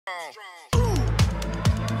Good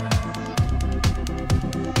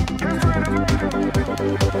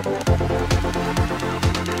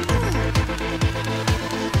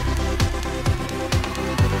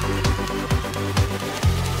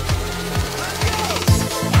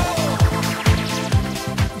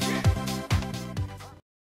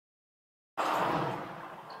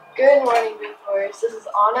morning, Victorious. This is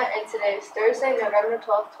Anna, and today is Thursday, November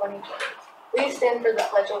 12th, 2020. Please stand for the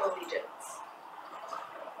Pledge of Allegiance.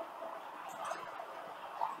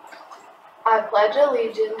 I pledge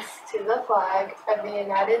allegiance to the flag of the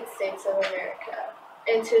United States of America,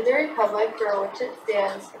 and to the republic for which it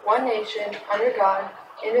stands, one nation, under God,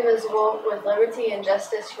 indivisible, with liberty and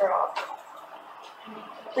justice for all.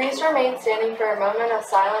 Please remain standing for a moment of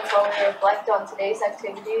silence while we reflect on today's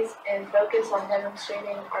activities and focus on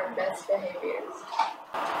demonstrating our best behaviors.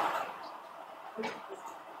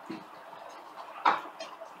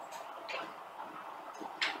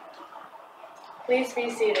 Please be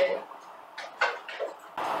seated.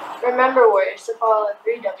 Remember, warriors, to follow the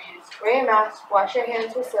 3 W's. Wear a mask, wash your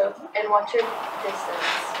hands with soap, and watch your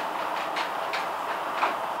distance.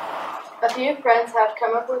 A few friends have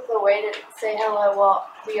come up with a way to say hello while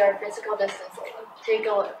we are physical distancing. Take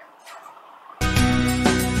a look.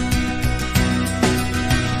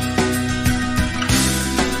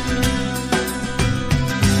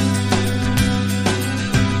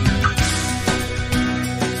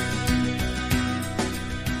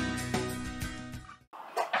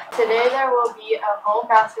 Today there will be a home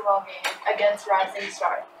basketball game against Rising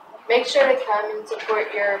Star. Make sure to come and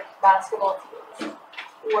support your basketball teams.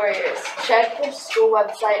 Warriors, check the school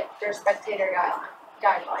website for spectator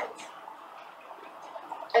guidelines.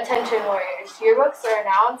 Attention warriors, yearbooks are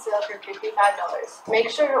now on sale for $55.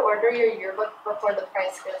 Make sure to order your yearbook before the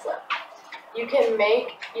price goes up. You can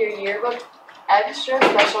make your yearbook extra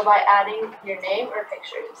special by adding your name or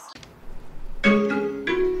pictures.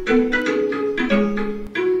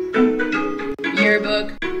 Yearbook,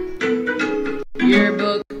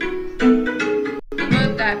 yearbook, the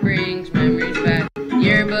book that brings memories back.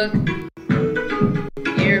 Yearbook,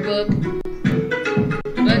 yearbook,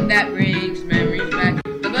 the book that brings memories back.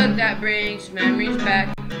 The book that brings memories back.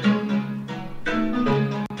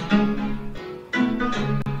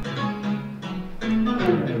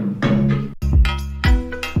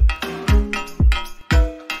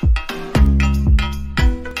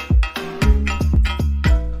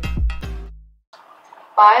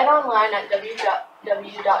 Buy it online at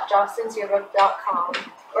www.jostensyearbook.com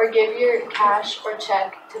or give your cash or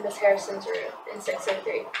check to Ms. Harrison's room in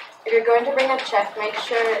 603. If you're going to bring a check, make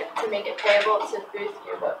sure to make it payable to Booth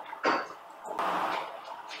Yearbook.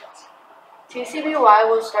 TCBY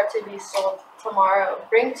will start to be sold tomorrow.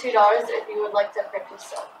 Bring $2 if you would like to purchase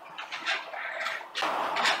some.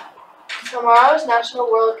 Tomorrow is National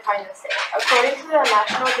World Kindness Day. According to the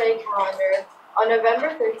National Day calendar, on November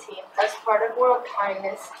 13th, as part of World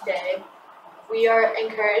Kindness Day, we are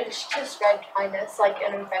encouraged to spread kindness like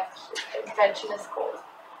an infectious cold.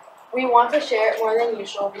 We want to share it more than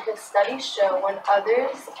usual because studies show when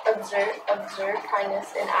others observe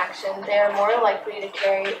kindness in action, they are more likely to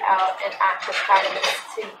carry out an act of kindness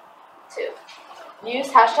too. Use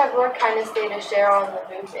hashtag World Kindness Day to share on the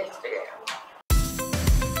Booth Instagram.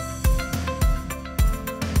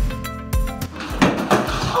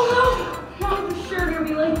 Oh no! I'm for sure gonna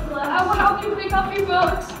be late to class. I want to help you pick up your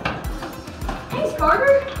books. Thanks,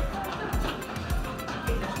 Carter.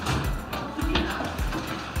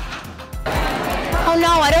 Oh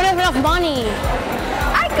no, I don't have enough money.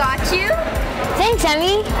 I got you. Thanks,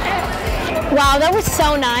 Emmy. Wow, that was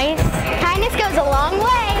so nice. Kindness goes a long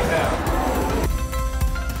way.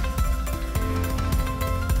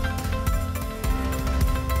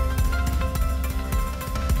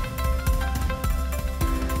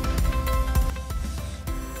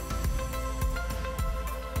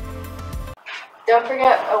 Don't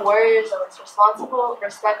forget, a warrior is always responsible,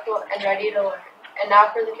 respectful, and ready to learn. And now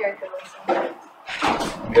for the curriculum.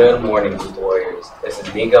 Good morning, warriors. This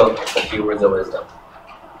is Nico with a few words of wisdom.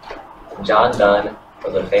 John Donne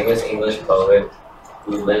was a famous English poet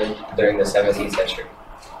who lived during the 17th century.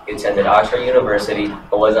 He attended Oxford University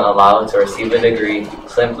but wasn't allowed to receive a degree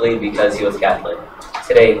simply because he was Catholic.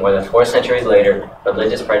 Today, more than 4 centuries later,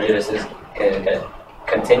 religious prejudices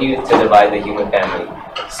continue to divide the human family.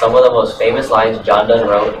 Some of the most famous lines John Donne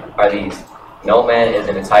wrote are these: "No man is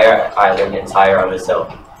an entire island entire of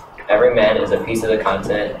itself. Every man is a piece of the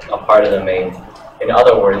continent, a part of the main." In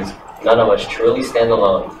other words, none of us truly stand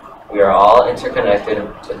alone. We are all interconnected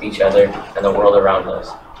with each other and the world around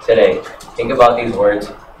us. Today, think about these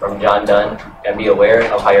words from John Donne and be aware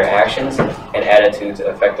of how your actions and attitudes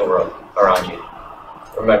affect the world around you.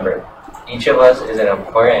 Remember, each of us is an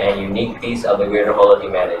important and unique piece of the greater whole of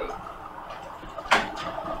humanity.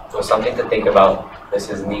 So something to think about. This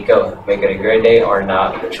is Nico. Make it a great day or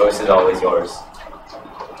not, the choice is always yours.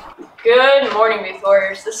 Good morning, Youth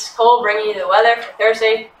Warriors. This is Cole bringing you the weather for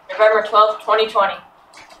Thursday, November 12th, 2020.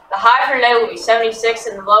 The high for today will be 76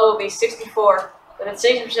 and the low will be 64, with a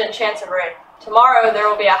 60% chance of rain. Tomorrow, there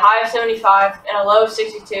will be a high of 75 and a low of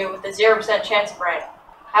 62, with a 0% chance of rain.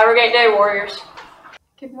 Have a great day, Warriors.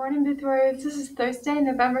 Good morning, Youth Warriors. This is Thursday,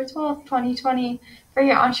 November 12th, 2020. For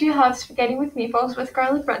your entree, you'll have spaghetti with meatballs with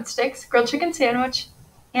garlic breadsticks, grilled chicken sandwich,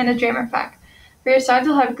 and a Dreamer Pack. For your sides,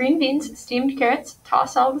 you'll have green beans, steamed carrots,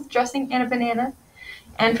 tossed salad with dressing, and a banana.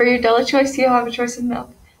 And for your deli choice, you'll have a choice of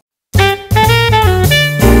milk.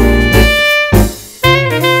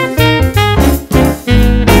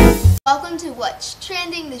 Welcome to What's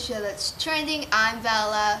Trending, the show that's trending. I'm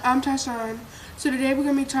Bella. I'm Tashawn. So today we're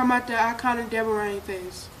going to be talking about the iconic Debbie Ryan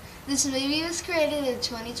face. This movie was created in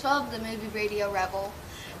 2012, the movie Radio Rebel.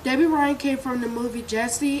 Debbie Ryan came from the movie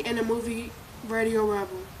Jessie and the movie Radio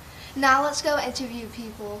Rebel. Now let's go interview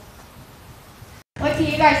people. What do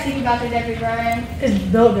you guys think about the Debbie Ryan? It's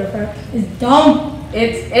built different. It's dumb.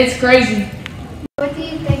 It's crazy. What do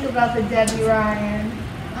you think about the Debbie Ryan?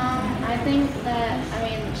 I think that,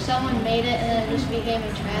 someone made it and then it just became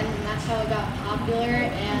a trend and that's how it got popular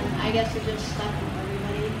and I guess it just stuck with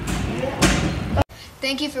everybody.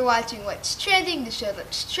 Thank you for watching What's Trending, the show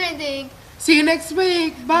that's trending. See you next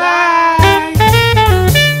week. Bye.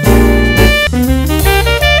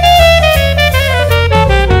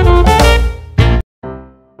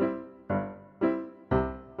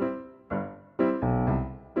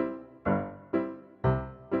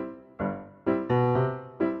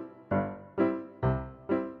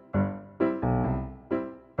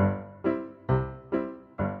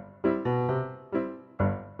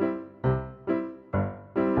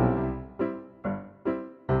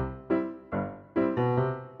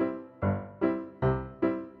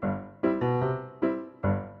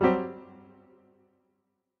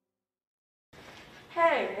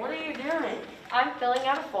 Hey, what are you doing? I'm filling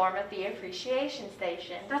out a form at the appreciation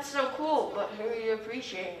station. That's so cool, but who are you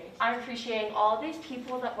appreciating? I'm appreciating all these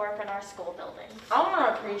people that work in our school building. I want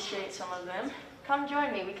to appreciate some of them. Come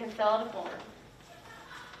join me, we can fill out a form.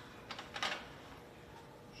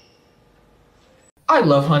 I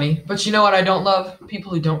love honey, but you know what I don't love?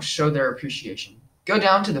 People who don't show their appreciation. Go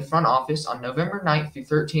down to the front office on November 9th through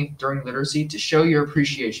 13th during Literacy to show your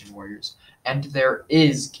appreciation, Warriors. And there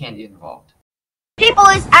is candy involved. People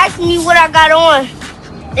is asking me what I got on.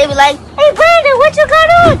 They be like, hey Brandon, what you got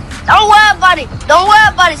on? Don't worry about it. Don't worry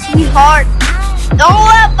about it, sweetheart. Don't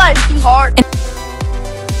worry about it, sweetheart.